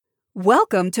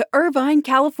Welcome to Irvine,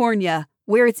 California,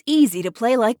 where it's easy to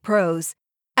play like pros.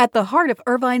 At the heart of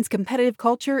Irvine's competitive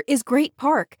culture is Great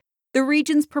Park, the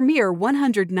region's premier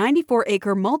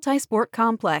 194-acre multi-sport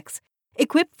complex,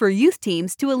 equipped for youth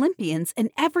teams to Olympians and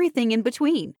everything in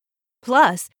between.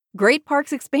 Plus, Great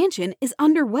Park's expansion is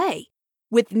underway.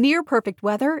 With near-perfect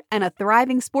weather and a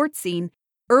thriving sports scene,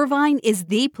 Irvine is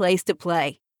the place to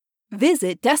play.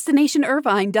 Visit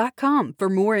DestinationIrvine.com for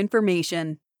more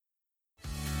information.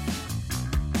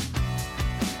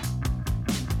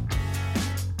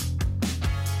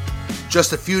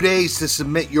 Just a few days to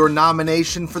submit your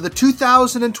nomination for the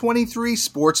 2023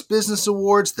 Sports Business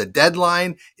Awards. The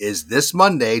deadline is this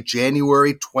Monday,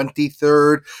 January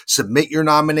 23rd. Submit your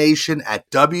nomination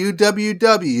at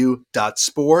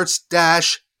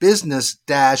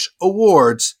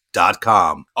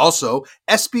www.sports-business-awards.com. Also,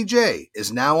 SBJ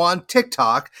is now on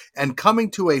TikTok and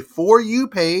coming to a For You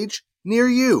page near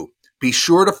you. Be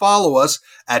sure to follow us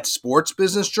at Sports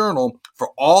Business Journal for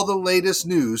all the latest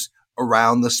news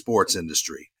around the sports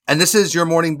industry. And this is your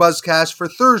morning buzzcast for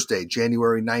Thursday,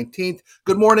 January 19th.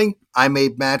 Good morning. I'm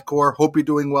Abe Madkour. Hope you're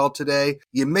doing well today.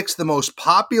 You mix the most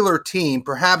popular team,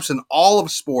 perhaps in all of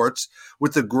sports,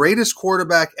 with the greatest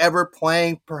quarterback ever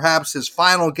playing perhaps his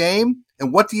final game.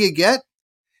 And what do you get?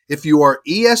 If you are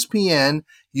ESPN,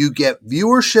 you get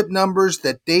viewership numbers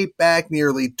that date back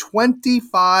nearly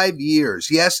 25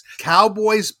 years. Yes,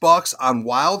 Cowboys-Bucks on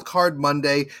Wild Card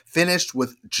Monday finished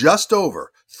with just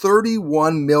over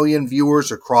 31 million viewers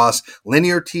across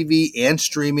linear TV and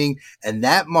streaming, and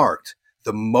that marked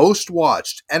the most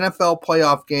watched NFL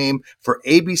playoff game for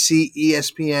ABC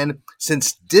ESPN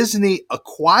since Disney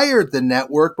acquired the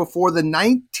network before the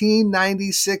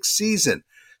 1996 season.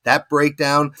 That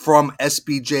breakdown from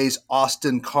SBJ's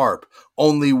Austin Karp.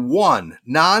 Only one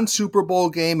non-Super Bowl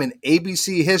game in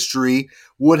ABC history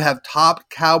would have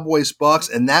topped Cowboys-Bucks,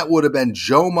 and that would have been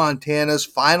Joe Montana's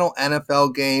final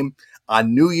NFL game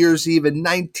on New Year's Eve in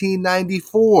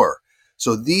 1994.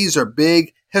 So these are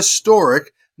big,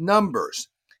 historic numbers.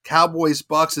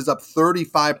 Cowboys-Bucks is up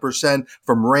 35%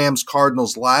 from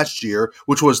Rams-Cardinals last year,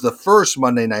 which was the first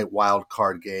Monday night wild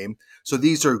card game. So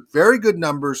these are very good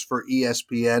numbers for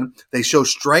ESPN. They show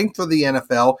strength for the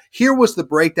NFL. Here was the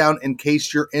breakdown in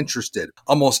case you're interested.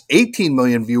 Almost 18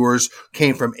 million viewers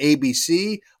came from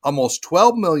ABC, almost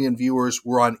 12 million viewers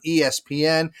were on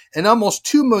ESPN, and almost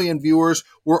 2 million viewers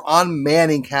were on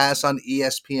ManningCast on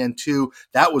ESPN2.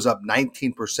 That was up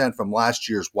 19% from last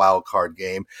year's wild card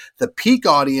game. The peak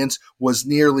audience was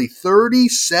nearly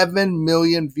 37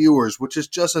 million viewers, which is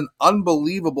just an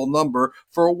unbelievable number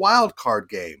for a wild card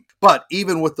game. But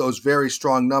even with those very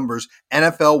strong numbers,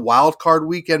 NFL wildcard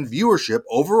weekend viewership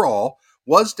overall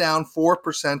was down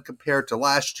 4% compared to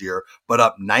last year, but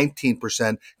up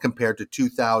 19% compared to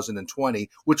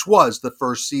 2020, which was the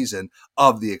first season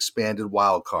of the expanded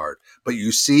wildcard. But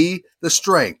you see the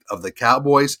strength of the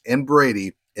Cowboys and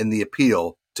Brady in the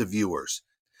appeal to viewers.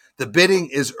 The bidding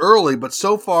is early, but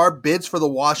so far, bids for the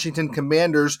Washington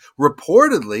Commanders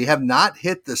reportedly have not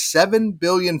hit the $7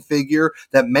 billion figure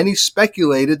that many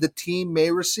speculated the team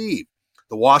may receive.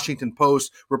 The Washington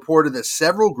Post reported that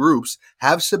several groups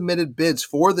have submitted bids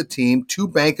for the team to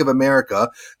Bank of America,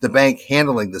 the bank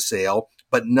handling the sale,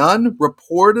 but none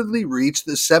reportedly reached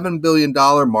the $7 billion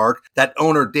mark that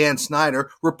owner Dan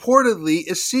Snyder reportedly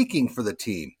is seeking for the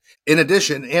team. In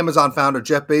addition, Amazon founder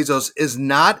Jeff Bezos is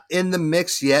not in the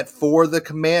mix yet for the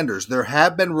Commanders. There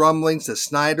have been rumblings that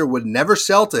Snyder would never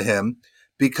sell to him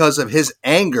because of his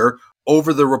anger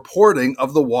over the reporting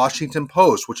of the Washington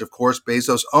Post, which of course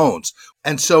Bezos owns.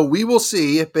 And so we will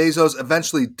see if Bezos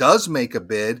eventually does make a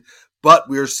bid, but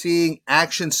we're seeing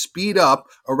action speed up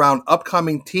around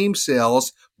upcoming team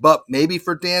sales, but maybe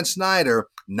for Dan Snyder,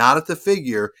 not at the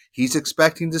figure he's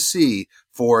expecting to see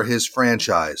for his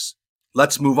franchise.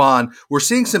 Let's move on. We're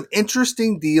seeing some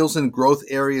interesting deals in growth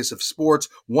areas of sports.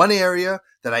 One area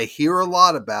that I hear a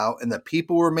lot about and that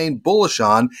people remain bullish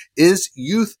on is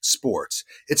youth sports.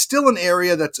 It's still an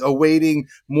area that's awaiting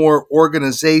more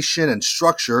organization and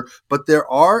structure, but there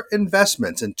are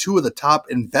investments, and two of the top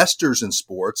investors in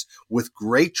sports with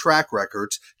great track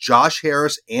records, Josh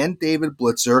Harris and David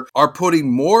Blitzer, are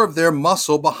putting more of their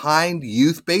muscle behind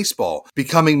youth baseball,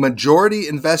 becoming majority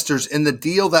investors in the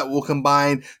deal that will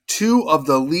combine two of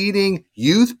the leading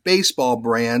youth baseball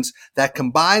brands that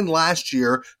combined last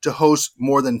year to host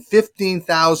more than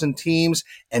 15,000 teams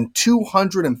and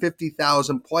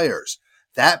 250,000 players.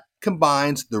 That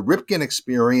combines the Ripken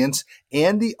Experience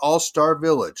and the All-Star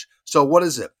Village. So what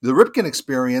is it? The Ripken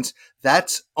Experience,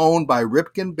 that's owned by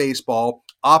Ripken Baseball,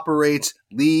 operates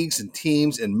leagues and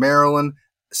teams in Maryland,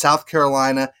 South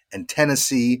Carolina, and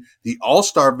Tennessee. The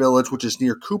All-Star Village, which is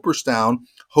near Cooperstown,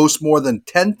 hosts more than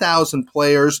 10,000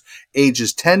 players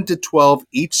ages 10 to 12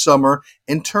 each summer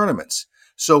in tournaments.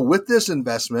 So with this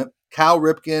investment, Cal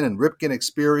Ripken and Ripken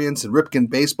Experience and Ripken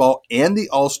Baseball and the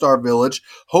All-Star Village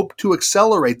hope to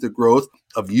accelerate the growth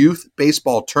of youth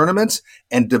baseball tournaments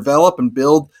and develop and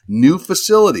build new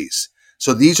facilities.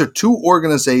 So these are two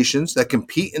organizations that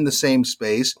compete in the same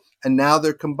space, and now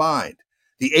they're combined.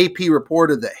 The AP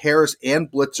reported that Harris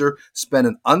and Blitzer spent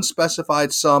an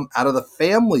unspecified sum out of the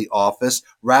family office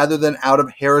rather than out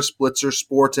of Harris Blitzer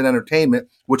Sports and Entertainment,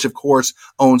 which of course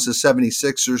owns the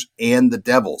 76ers and the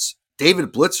Devils.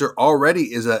 David Blitzer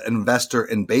already is an investor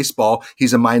in baseball.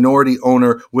 He's a minority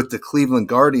owner with the Cleveland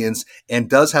Guardians and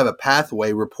does have a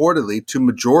pathway reportedly to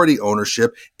majority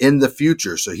ownership in the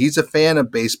future. So he's a fan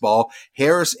of baseball.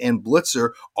 Harris and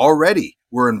Blitzer already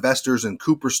were investors in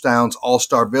Cooperstown's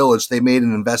All-Star Village. They made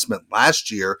an investment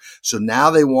last year, so now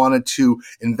they wanted to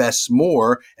invest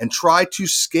more and try to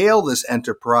scale this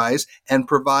enterprise and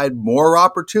provide more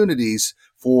opportunities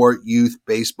for youth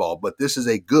baseball. But this is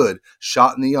a good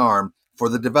shot in the arm for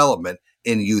the development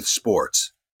in youth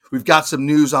sports. We've got some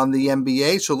news on the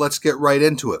NBA, so let's get right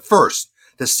into it. First,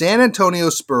 the San Antonio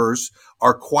Spurs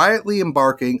are quietly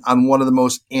embarking on one of the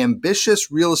most ambitious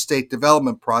real estate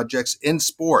development projects in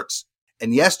sports.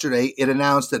 And yesterday, it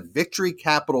announced that Victory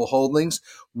Capital Holdings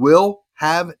will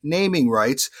have naming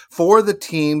rights for the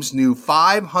team's new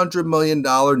 $500 million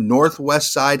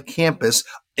Northwest Side campus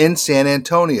in San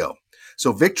Antonio.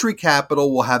 So Victory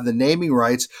Capital will have the naming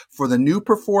rights for the new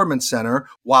performance center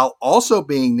while also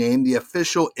being named the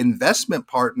official investment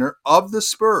partner of the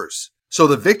Spurs. So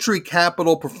the Victory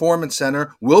Capital Performance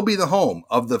Center will be the home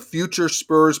of the future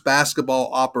Spurs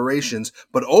basketball operations,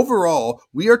 but overall,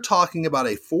 we are talking about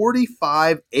a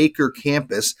 45-acre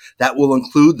campus that will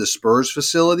include the Spurs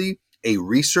facility, a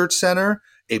research center,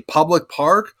 a public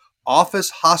park, office,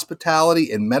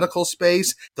 hospitality, and medical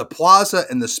space. The plaza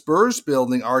and the Spurs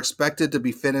building are expected to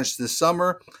be finished this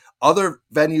summer. Other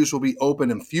venues will be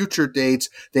open in future dates.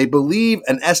 They believe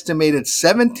an estimated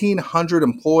 1,700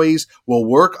 employees will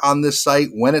work on this site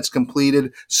when it's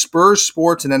completed. Spurs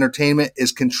Sports and Entertainment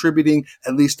is contributing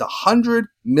at least $100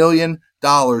 million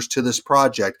to this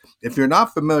project. If you're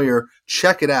not familiar,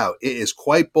 check it out. It is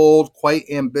quite bold, quite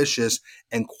ambitious,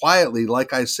 and quietly,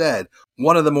 like I said,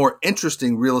 one of the more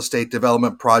interesting real estate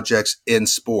development projects in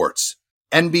sports.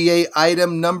 NBA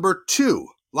item number 2.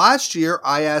 Last year,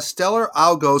 I asked Stellar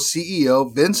Algo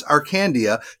CEO Vince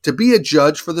Arcandia to be a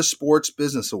judge for the Sports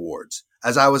Business Awards,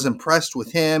 as I was impressed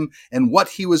with him and what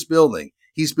he was building.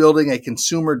 He's building a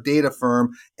consumer data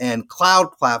firm and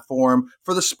cloud platform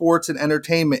for the sports and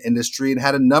entertainment industry and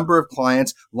had a number of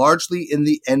clients, largely in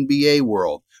the NBA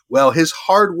world. Well, his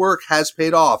hard work has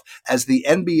paid off as the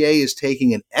NBA is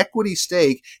taking an equity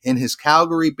stake in his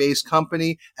Calgary-based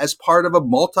company as part of a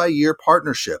multi-year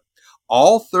partnership.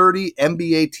 All 30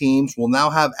 NBA teams will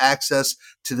now have access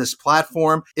to this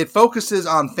platform. It focuses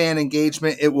on fan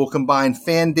engagement. It will combine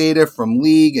fan data from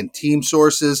league and team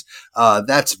sources.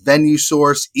 That's venue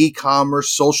source, e-commerce,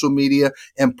 social media,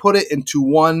 and put it into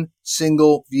one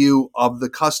single view of the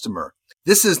customer.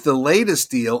 This is the latest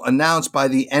deal announced by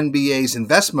the NBA's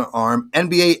investment arm,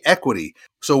 NBA Equity.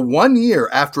 So 1 year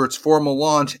after its formal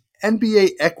launch,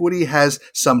 NBA Equity has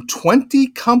some 20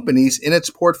 companies in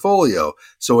its portfolio.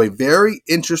 So a very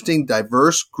interesting,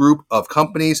 diverse group of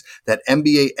companies that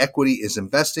NBA Equity is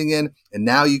investing in. And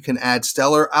now you can add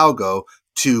Stellar Algo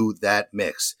to that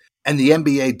mix. And the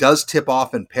NBA does tip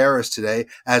off in Paris today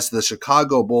as the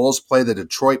Chicago Bulls play the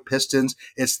Detroit Pistons.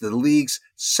 It's the league's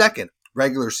second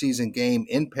regular season game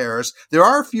in Paris. There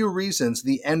are a few reasons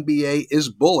the NBA is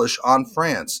bullish on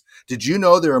France. Did you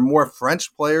know there are more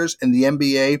French players in the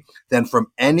NBA than from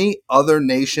any other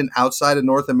nation outside of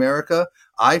North America?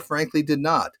 I frankly did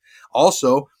not.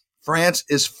 Also, France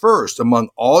is first among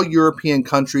all European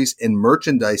countries in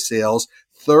merchandise sales,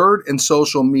 third in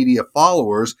social media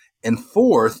followers, and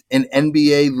fourth in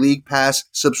NBA League Pass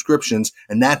subscriptions,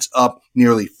 and that's up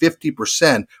nearly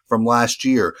 50% from last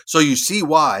year. So you see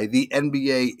why the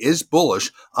NBA is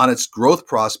bullish on its growth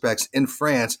prospects in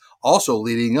France, also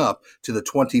leading up to the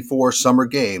 24 Summer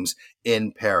Games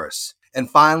in Paris. And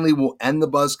finally, we'll end the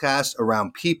Buzzcast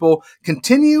around people.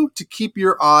 Continue to keep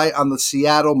your eye on the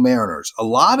Seattle Mariners. A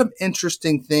lot of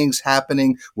interesting things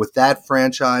happening with that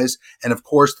franchise. And of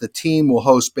course, the team will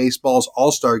host baseball's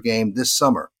All-Star Game this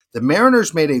summer. The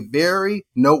Mariners made a very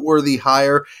noteworthy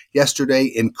hire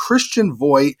yesterday, and Christian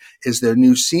Voit is their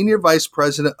new Senior Vice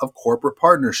President of Corporate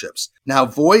Partnerships. Now,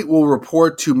 Voit will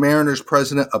report to Mariners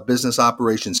President of Business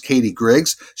Operations, Katie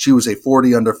Griggs. She was a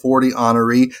 40 under 40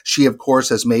 honoree. She, of course,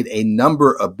 has made a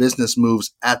number of business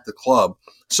moves at the club.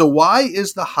 So why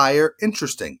is the hire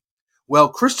interesting? Well,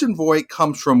 Christian Voit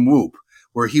comes from Whoop,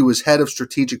 where he was head of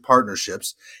strategic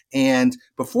partnerships. And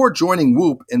before joining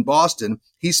Whoop in Boston,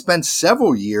 he spent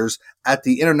several years at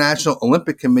the International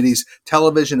Olympic Committee's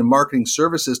Television and Marketing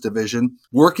Services Division,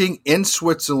 working in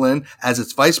Switzerland as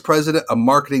its Vice President of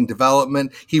Marketing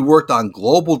Development. He worked on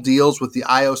global deals with the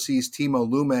IOC's Timo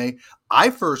Lumme.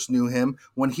 I first knew him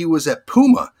when he was at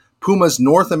Puma's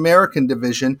North American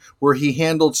division, where he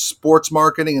handled sports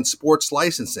marketing and sports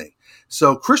licensing.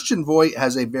 So Christian Voit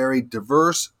has a very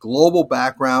diverse global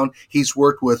background. He's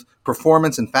worked with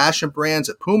performance and fashion brands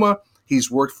at Puma.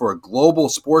 He's worked for a global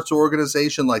sports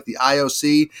organization like the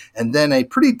IOC, and then a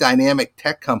pretty dynamic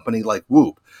tech company like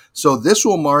Whoop. So this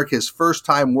will mark his first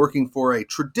time working for a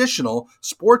traditional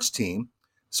sports team.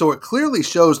 So it clearly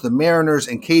shows the Mariners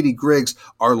and Katie Griggs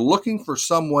are looking for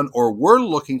someone, or were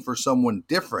looking for someone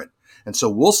different. And so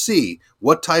we'll see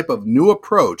what type of new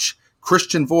approach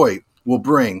Christian Voit will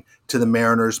bring to the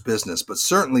Mariners business, but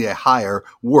certainly a hire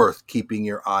worth keeping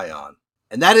your eye on.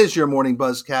 And that is your Morning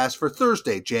Buzzcast for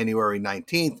Thursday, January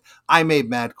 19th. I'm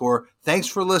Abe Madkour. Thanks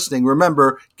for listening.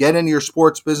 Remember, get in your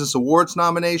Sports Business Awards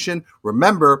nomination.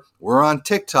 Remember, we're on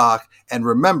TikTok. And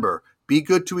remember, be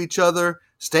good to each other.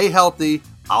 Stay healthy.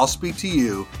 I'll speak to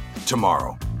you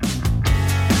tomorrow.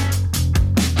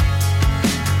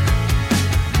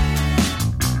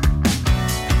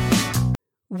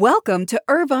 Welcome to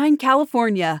Irvine,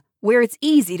 California, where it's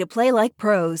easy to play like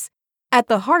pros. At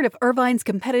the heart of Irvine's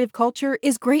competitive culture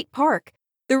is Great Park,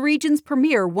 the region's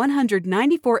premier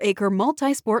 194-acre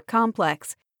multi-sport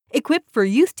complex, equipped for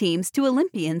youth teams to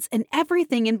Olympians and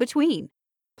everything in between.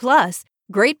 Plus,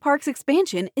 Great Park's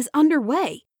expansion is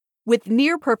underway. With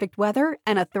near-perfect weather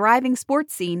and a thriving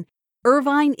sports scene,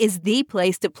 Irvine is the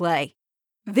place to play.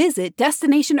 Visit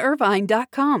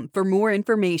DestinationIrvine.com for more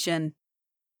information.